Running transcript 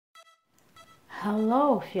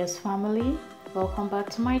Hello fierce family, welcome back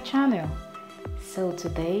to my channel. So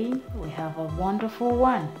today we have a wonderful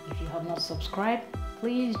one. If you have not subscribed,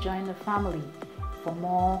 please join the family for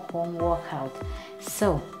more home workout.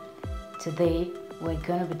 So today we're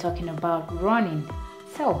going to be talking about running.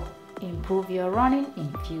 So improve your running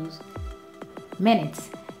in few minutes.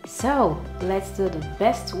 So let's do the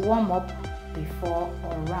best warm-up before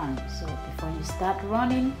a run. So before you start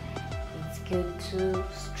running, it's good to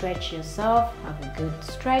stretch yourself, have a good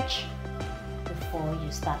stretch before you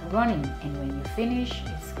start running, and when you finish,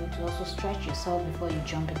 it's good to also stretch yourself before you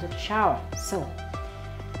jump into the shower. So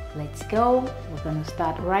let's go. We're going to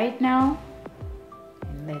start right now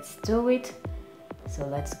and let's do it. So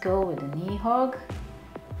let's go with a knee hug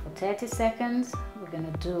for 30 seconds. We're going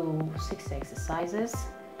to do 6 exercises,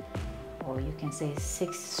 or you can say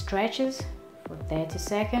 6 stretches for 30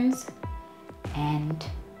 seconds, and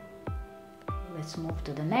let's move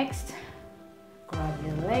to the next. Grab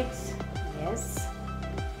your legs. Yes,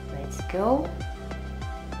 let's go.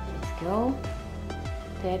 Let's go.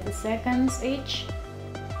 30 seconds each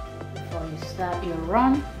before you start your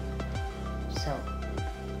run. So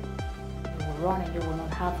you will run and you will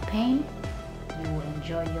not have pain. You will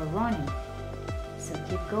enjoy your running. So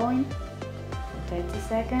keep going for 30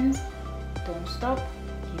 seconds. Don't stop.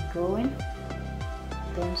 Keep going.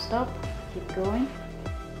 Don't stop. Keep going.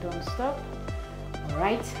 Don't stop.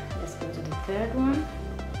 Alright, let's go to the third one.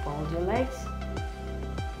 Fold your legs.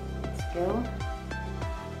 Let's go.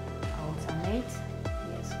 Alternate.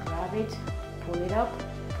 Yes, grab it, pull it up,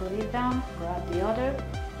 put it down, grab the other,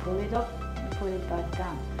 pull it up, and put it back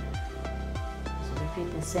down. So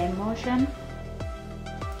repeat the same motion.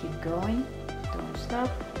 Keep going. Don't stop.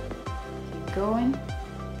 Keep going.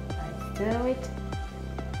 Let's do it.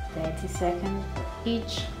 30 seconds for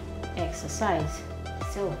each exercise.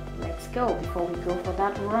 So let's go before we go for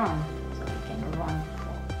that run, so we can run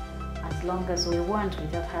for as long as we want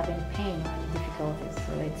without having pain or any difficulties.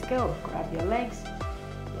 So let's go. Grab your legs.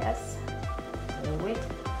 Yes, do it.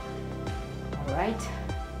 All right,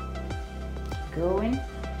 keep going,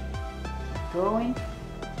 keep going.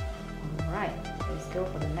 All right, let's go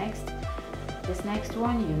for the next. This next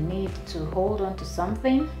one, you need to hold on to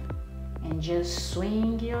something and just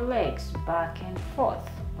swing your legs back and forth,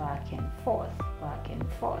 back and forth, back and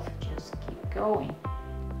forth. Just keep going.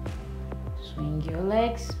 Swing your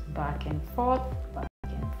legs back and forth, back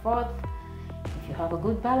and forth. If you have a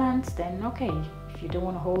good balance, then okay. If you don't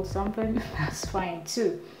want to hold something, that's fine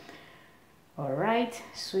too. All right,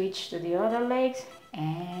 switch to the other legs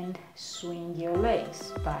and swing your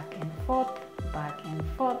legs back and forth, back and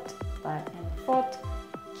forth, back and forth.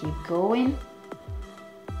 Keep going.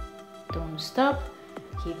 Don't stop.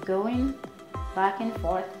 Keep going. Back and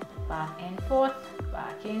forth, back and forth,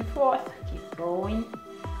 back and forth. Keep going.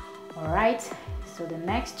 All right, so the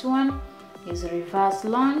next one is a reverse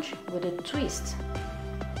lunge with a twist.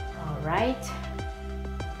 All right,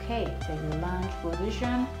 okay, take the lunge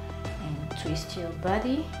position and twist your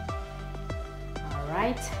body. All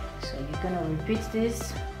right, so you're gonna repeat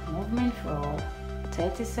this movement for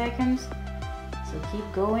 30 seconds. So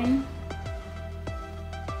keep going.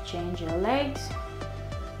 Change your legs,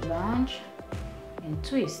 lunge and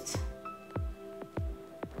twist.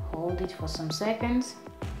 Hold it for some seconds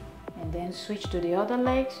and then switch to the other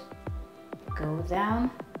legs. Go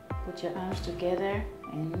down, put your arms together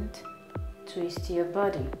and twist your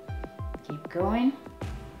body. Keep going.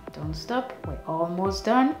 Don't stop. We're almost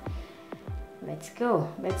done. Let's go.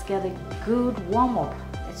 Let's get a good warm-up.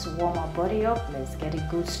 Let's warm our body up. Let's get a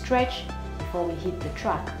good stretch before we hit the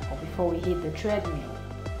track or before we hit the treadmill,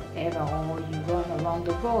 whatever, or you run along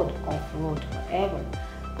the road, off-road, whatever.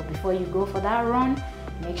 But before you go for that run,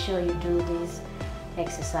 make sure you do these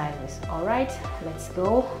exercises. All right, let's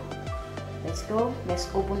go. Let's go. Let's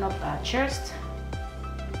open up our chest.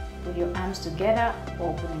 Put your arms together,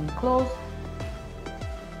 open and close.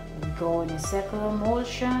 Go in a circular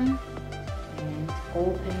motion and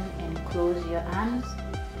open and close your arms.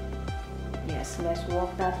 Yes, let's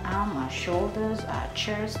walk that arm, our shoulders, our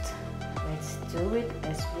chest. Let's do it.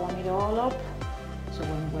 Let's warm it all up. So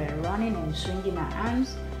when we're running and swinging our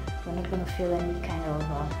arms, we're not going to feel any kind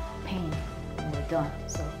of pain when we're done.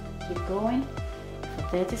 So keep going for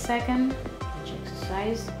 30 seconds each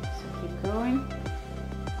exercise. So keep going.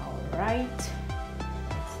 All right,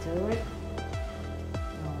 let's do it.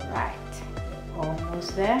 All right, we're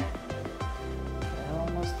almost there. We're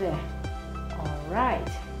almost there. All right,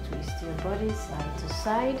 twist your body side to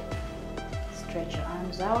side. Stretch your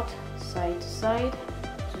arms out side to side.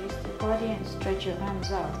 Twist your body and stretch your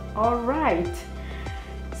arms out. All right.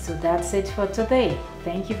 So that's it for today.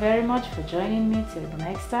 Thank you very much for joining me. Till the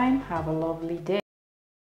next time, have a lovely day.